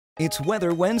It's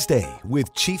Weather Wednesday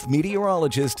with Chief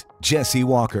Meteorologist Jesse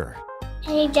Walker.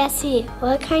 Hey Jesse,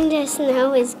 what kind of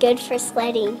snow is good for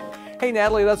sledding? Hey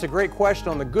Natalie, that's a great question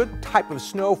on the good type of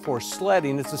snow for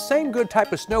sledding. It's the same good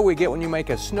type of snow we get when you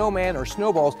make a snowman or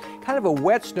snowballs, kind of a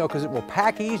wet snow because it will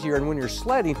pack easier, and when you're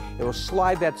sledding, it will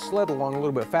slide that sled along a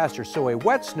little bit faster. So a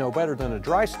wet snow better than a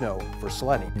dry snow for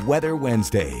sledding. Weather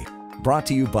Wednesday, brought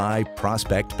to you by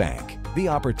Prospect Bank, the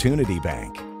Opportunity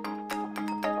Bank.